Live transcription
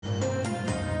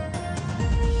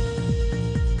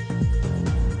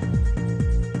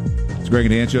Greg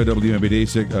and Dan Show, WMBD,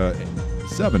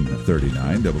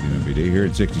 739 WMBD. Here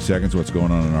in 60 seconds, what's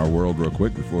going on in our world real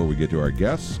quick before we get to our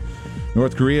guests.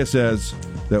 North Korea says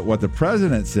that what the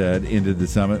president said into the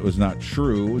summit was not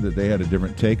true, that they had a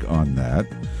different take on that.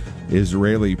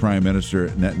 Israeli Prime Minister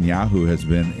Netanyahu has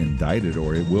been indicted,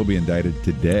 or it will be indicted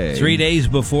today. 3 days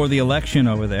before the election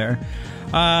over there.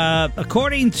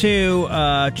 According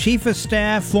to Chief of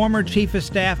Staff, former Chief of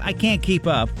Staff, I can't keep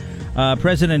up.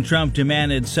 President Trump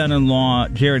demanded son-in-law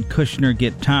Jared Kushner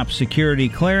get top security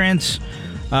clearance.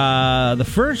 The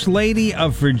First Lady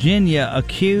of Virginia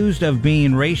accused of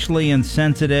being racially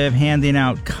insensitive, handing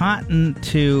out cotton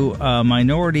to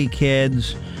minority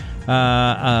kids.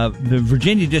 The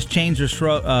Virginia just changed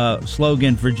their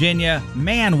slogan, Virginia,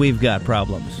 man, we've got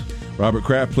problems. Robert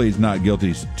Kraft pleads not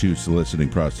guilty to soliciting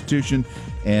prostitution.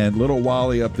 And little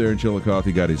Wally up there in Chillicothe,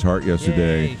 he got his heart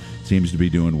yesterday. Yay. Seems to be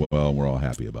doing well, and we're all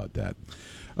happy about that.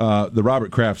 The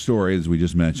Robert Kraft story, as we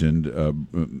just mentioned,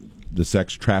 the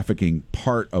sex trafficking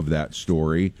part of that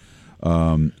story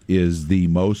is the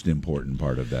most important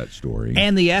part of that story.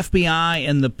 And the FBI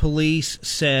and the police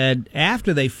said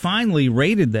after they finally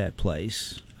raided that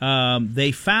place,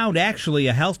 they found actually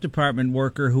a health department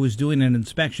worker who was doing an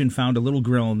inspection, found a little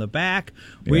grill in the back,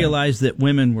 realized that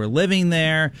women were living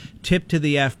there, tipped to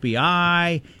the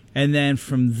FBI, and then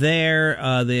from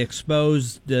there they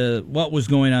exposed what was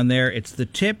going on there. It's the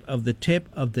tip of the tip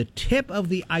of the tip of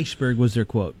the iceberg was their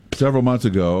quote. Several months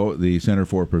ago, the Center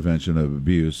for Prevention of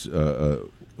Abuse,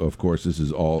 of course, this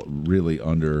is all really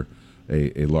under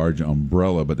a large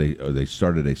umbrella, but they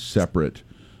started a separate,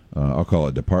 I'll call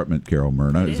it department, Carol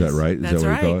Myrna. Is that right? That's that what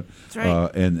right. you call it? That's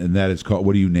right. And that is called,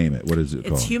 what do you name it? What is it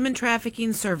called? It's Human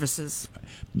Trafficking Services.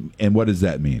 And what does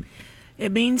that mean?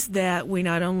 It means that we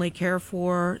not only care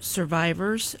for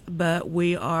survivors, but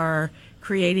we are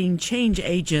creating change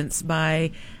agents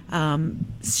by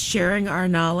sharing our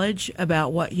knowledge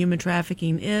about what human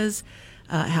trafficking is,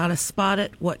 how to spot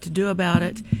it, what to do about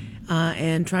it,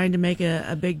 and trying to make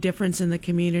a big difference in the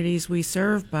communities we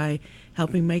serve by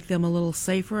helping make them a little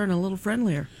safer and a little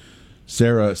friendlier.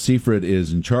 Sarah Seifert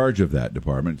is in charge of that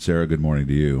department. Sarah, good morning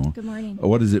to you. Good morning.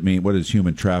 What does it mean? What does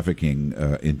human trafficking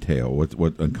entail?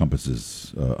 What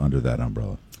encompasses under that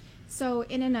umbrella? So,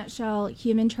 in a nutshell,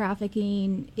 human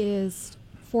trafficking is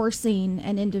forcing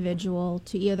an individual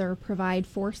to either provide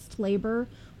forced labor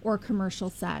or commercial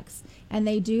sex. And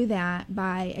they do that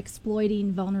by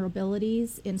exploiting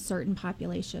vulnerabilities in certain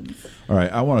populations. All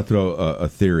right, I want to throw a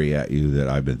theory at you that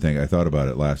I've been thinking. I thought about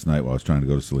it last night while I was trying to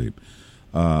go to sleep.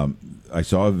 I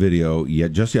saw a video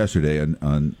just yesterday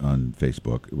on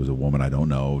Facebook. It was a woman I don't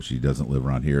know. She doesn't live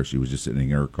around here. She was just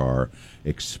sitting in her car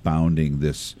expounding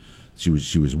this. She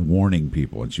was warning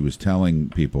people, and she was telling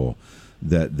people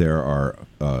that there are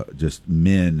just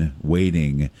men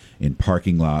waiting in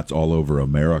parking lots all over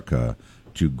America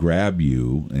to grab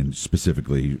you, and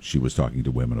specifically she was talking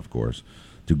to women, of course,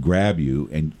 to grab you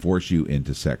and force you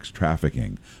into sex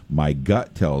trafficking. My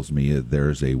gut tells me that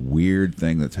there's a weird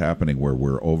thing that's happening where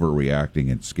we're overreacting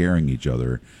and scaring each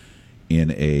other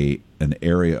in an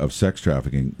area of sex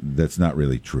trafficking that's not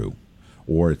really true,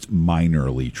 or it's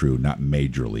minorly true, not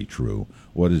majorly true.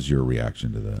 What is your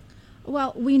reaction to that?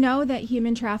 Well, we know that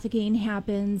human trafficking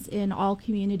happens in all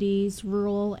communities,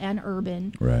 rural and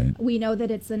urban. Right. We know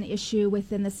that it's an issue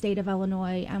within the state of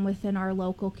Illinois and within our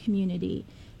local community.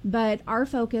 But our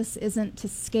focus isn't to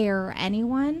scare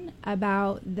anyone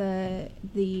about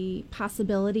the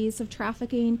possibilities of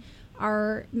trafficking.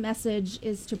 Our message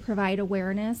is to provide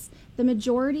awareness. The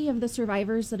majority of the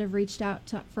survivors that have reached out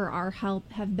for our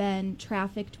help have been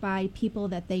trafficked by people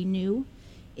that they knew,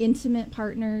 intimate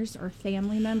partners or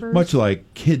family members. Much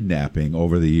like kidnapping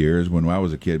over the years. When I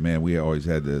was a kid, man, we always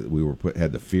had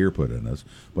the fear put in us.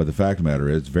 But the fact of the matter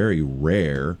is, it's very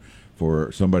rare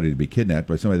for somebody to be kidnapped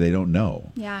by somebody they don't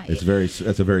know. Yeah, that's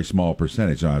a very small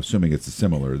percentage. I'm assuming it's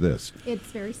similar to this. It's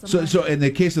very similar. So in the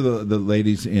case of the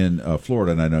ladies in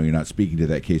Florida, and I know you're not speaking to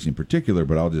that case in particular,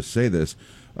 but I'll just say this: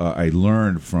 I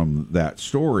learned from that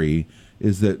story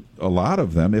is that a lot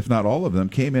of them, if not all of them,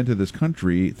 came into this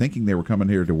country thinking they were coming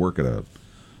here to work at a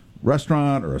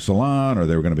restaurant or a salon, or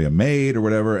they were going to be a maid or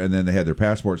whatever, and then they had their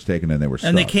passports taken and they were stuck.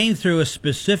 And they came through a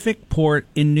specific port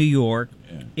in New York.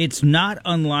 Yeah. It's not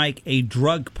unlike a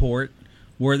drug port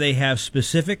where they have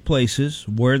specific places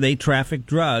where they traffic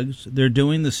drugs. They're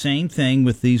doing the same thing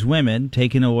with these women,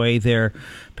 taking away their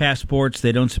passports.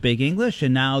 They don't speak English,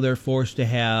 and now they're forced to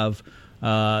have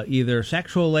either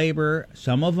sexual labor,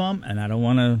 some of them, and I don't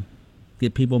want to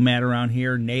get people mad around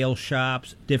here, nail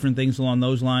shops, different things along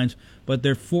those lines, but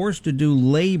they're forced to do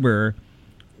labor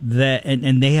that,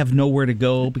 and they have nowhere to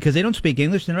go because they don't speak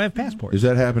English, they don't have passports. Is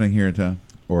that happening here in town?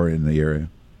 or in the area?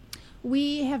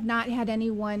 We have not had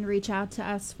anyone reach out to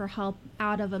us for help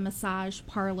out of a massage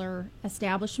parlor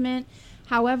establishment.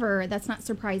 However, that's not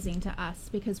surprising to us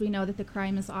because we know that the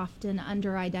crime is often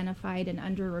under-identified and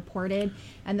under-reported.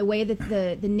 And the way that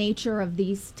the nature of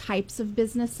these types of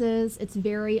businesses, it's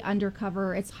very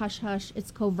undercover, it's hush-hush,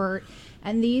 it's covert.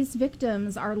 And these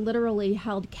victims are literally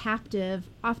held captive,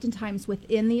 oftentimes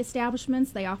within the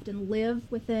establishments. They often live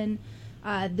within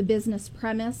the business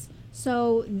premise.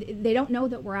 So they don't know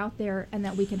that we're out there and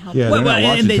that we can help them. Well,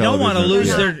 and they don't want to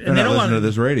lose their. And they don't want to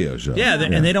this radio show. Yeah,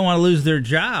 and they don't want to lose their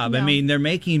job. No. I mean, they're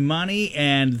making money,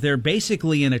 and they're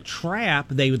basically in a trap.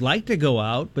 They would like to go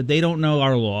out, but they don't know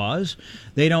our laws.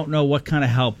 They don't know what kind of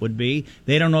help would be.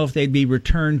 They don't know if they'd be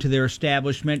returned to their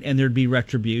establishment and there'd be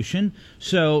retribution.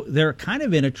 So they're kind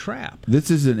of in a trap.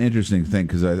 This is an interesting thing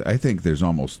because I think there's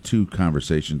almost two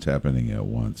conversations happening at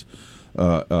once.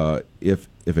 If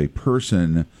a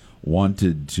person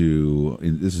wanted to,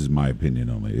 and this is my opinion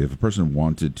only, if a person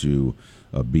wanted to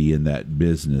be in that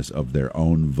business of their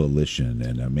own volition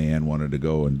and a man wanted to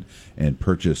go and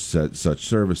purchase such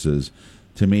services,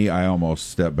 to me, I almost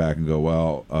step back and go,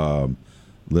 well,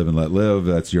 live and let live,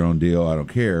 that's your own deal, I don't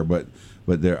care. But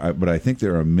I think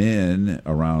there are men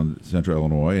around Central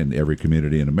Illinois and every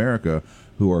community in America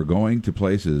who are going to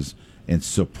places and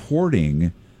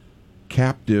supporting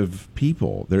captive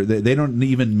people. They don't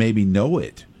even maybe know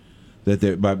it.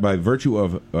 That by virtue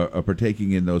of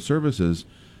partaking in those services,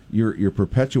 you're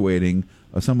perpetuating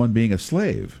someone being a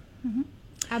slave. Mm-hmm.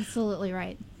 Absolutely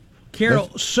right. Carol,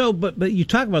 but you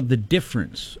talk about the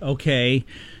difference, okay?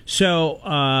 So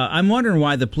I'm wondering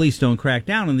why the police don't crack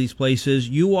down on these places.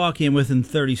 You walk in within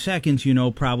 30 seconds, you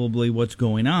know probably what's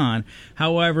going on.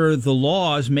 However, the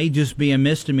laws may just be a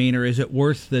misdemeanor. Is it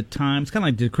worth the time? It's kind of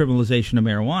like the criminalization of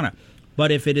marijuana. But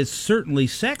if it is certainly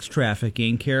sex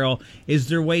trafficking, Carol, is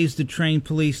there ways to train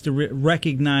police to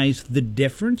recognize the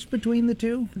difference between the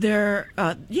two?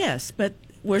 Yes, but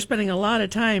we're spending a lot of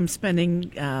time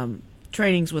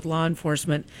trainings with law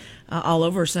enforcement all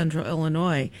over Central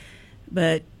Illinois.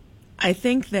 But I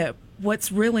think that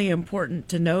what's really important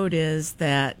to note is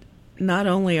that not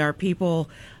only are people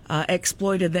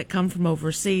exploited that come from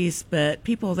overseas, but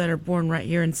people that are born right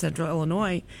here in Central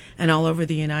Illinois and all over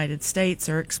the United States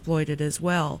are exploited as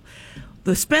well.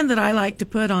 The spin that I like to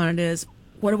put on it is,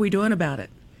 what are we doing about it?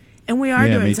 And we are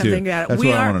doing something about it. That's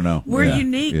what I want to know. We're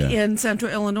unique in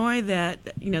Central Illinois that,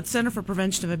 the Center for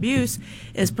Prevention of Abuse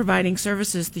is providing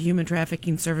services to the Human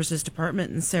Trafficking Services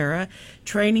Department and Sarah,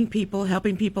 training people,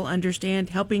 helping people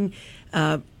understand, helping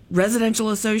residential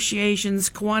associations,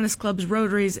 Kiwanis clubs,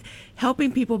 Rotaries,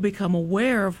 helping people become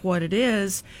aware of what it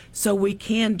is so we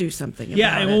can do something about it.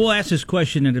 Yeah, and we'll ask this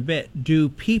question in a bit. Do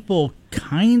people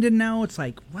kind of know? It's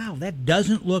like, wow, that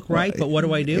doesn't look right, but what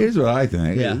do I do? Here's what I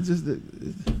think. Yeah. It's just,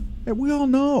 we all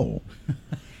know.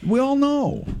 We all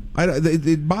know.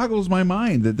 It boggles my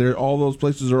mind that all those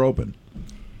places are open.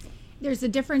 There's a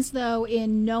difference, though,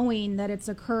 in knowing that it's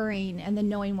occurring and then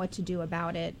knowing what to do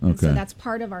about it. Okay. And so that's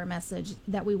part of our message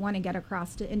that we want to get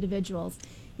across to individuals,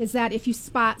 is that if you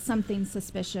spot something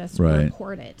suspicious, right,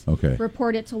 report it. Okay.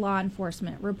 Report it to law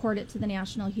enforcement. Report it to the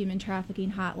National Human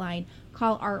Trafficking Hotline.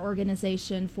 Call our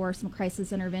organization for some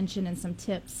crisis intervention and some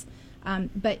tips.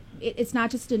 But it's not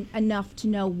just enough to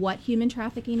know what human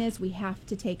trafficking is. We have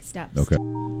to take steps. Okay.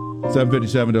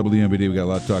 757 WMBD. We got a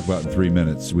lot to talk about in 3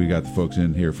 minutes. We got the folks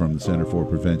in here from the Center for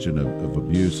Prevention of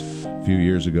Abuse. A few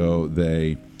years ago,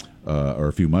 or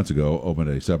a few months ago, opened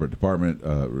a separate department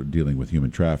dealing with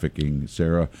human trafficking.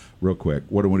 Sarah, real quick,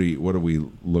 what do we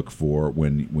look for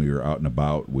when we are out and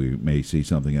about? We may see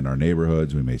something in our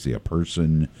neighborhoods. We may see a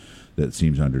person that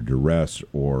seems under duress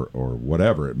or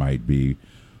whatever it might be.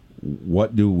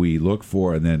 What do we look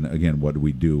for? And then, again, what do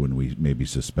we do when we maybe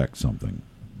suspect something?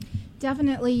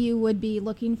 Definitely you would be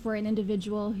looking for an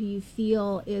individual who you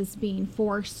feel is being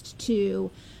forced to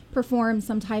perform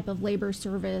some type of labor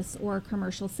service or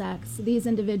commercial sex. These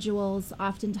individuals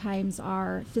oftentimes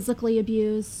are physically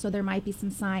abused, so there might be some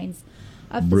signs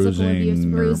of physical abuse,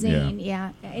 bruising,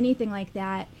 anything like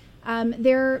that.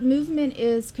 Their movement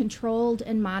is controlled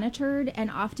and monitored,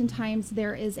 and oftentimes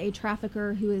there is a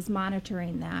trafficker who is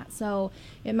monitoring that. So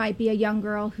it might be a young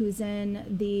girl who's in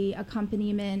the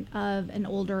accompaniment of an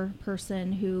older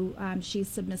person who she's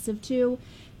submissive to.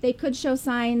 They could show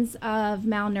signs of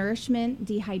malnourishment,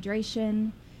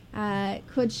 dehydration.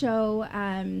 could show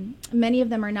many of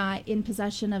them are not in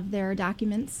possession of their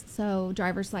documents, so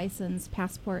driver's license,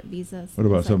 passport, visas. What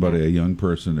about things like somebody, that. a young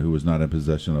person who was not in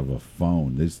possession of a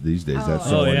phone? These days, that's Oh,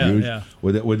 so yeah, unusual.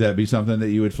 yeah. Would that be something that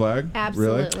you would flag?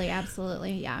 Absolutely,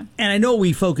 absolutely, yeah. And I know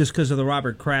we focus because of the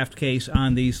Robert Kraft case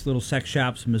on these little sex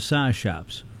shops and massage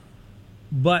shops.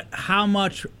 But how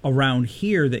much around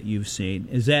here that you've seen?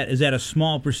 Is that a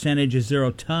small percentage? Is there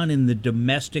a ton in the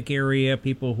domestic area,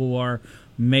 people who are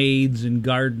maids and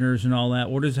gardeners and all that?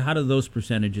 How do those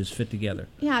percentages fit together?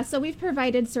 Yeah, so we've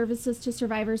provided services to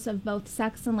survivors of both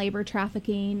sex and labor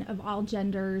trafficking of all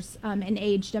genders and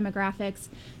age demographics.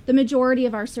 The majority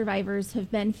of our survivors have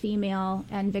been female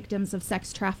and victims of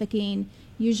sex trafficking,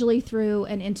 usually through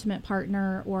an intimate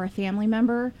partner or a family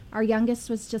member. Our youngest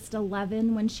was just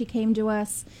 11 when she came to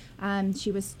us.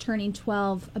 She was turning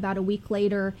 12 about a week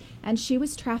later, and she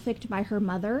was trafficked by her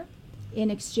mother in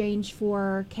exchange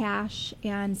for cash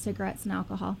and cigarettes and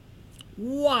alcohol.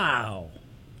 Wow.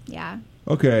 Yeah.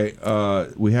 Okay,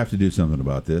 we have to do something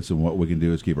about this, and what we can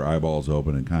do is keep our eyeballs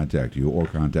open and contact you, or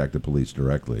contact the police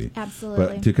directly. Absolutely.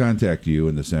 But to contact you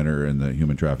in the Center in the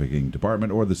Human Trafficking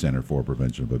Department or the Center for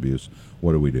Prevention of Abuse,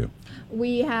 what do we do?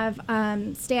 We have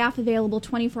staff available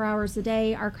 24 hours a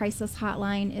day. Our crisis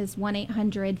hotline is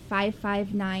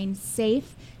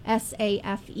 1-800-559-SAFE,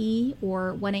 SAFE,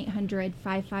 or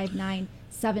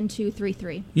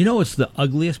 1-800-559-7233. You know what's the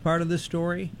ugliest part of this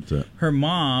story? What's that? Her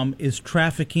mom is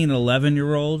trafficking an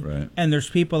 11-year-old, Right. and there's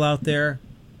people out there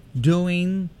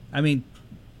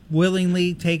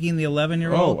willingly taking the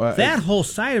 11-year-old. Oh, that whole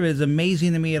side of it is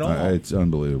amazing to me at all. It's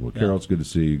unbelievable. Carol, it's good to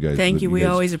see you guys. Thank you. We guys-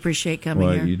 always appreciate coming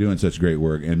Well, here. you're doing such great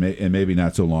work, and maybe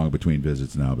not so long between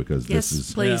visits now, because Yes, this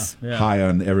is please. Yeah. high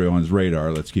on everyone's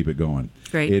radar. Let's keep it going.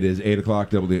 Great. It is 8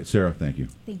 o'clock. Sarah, thank you.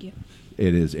 Thank you.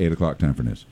 It is 8 o'clock. Time for news.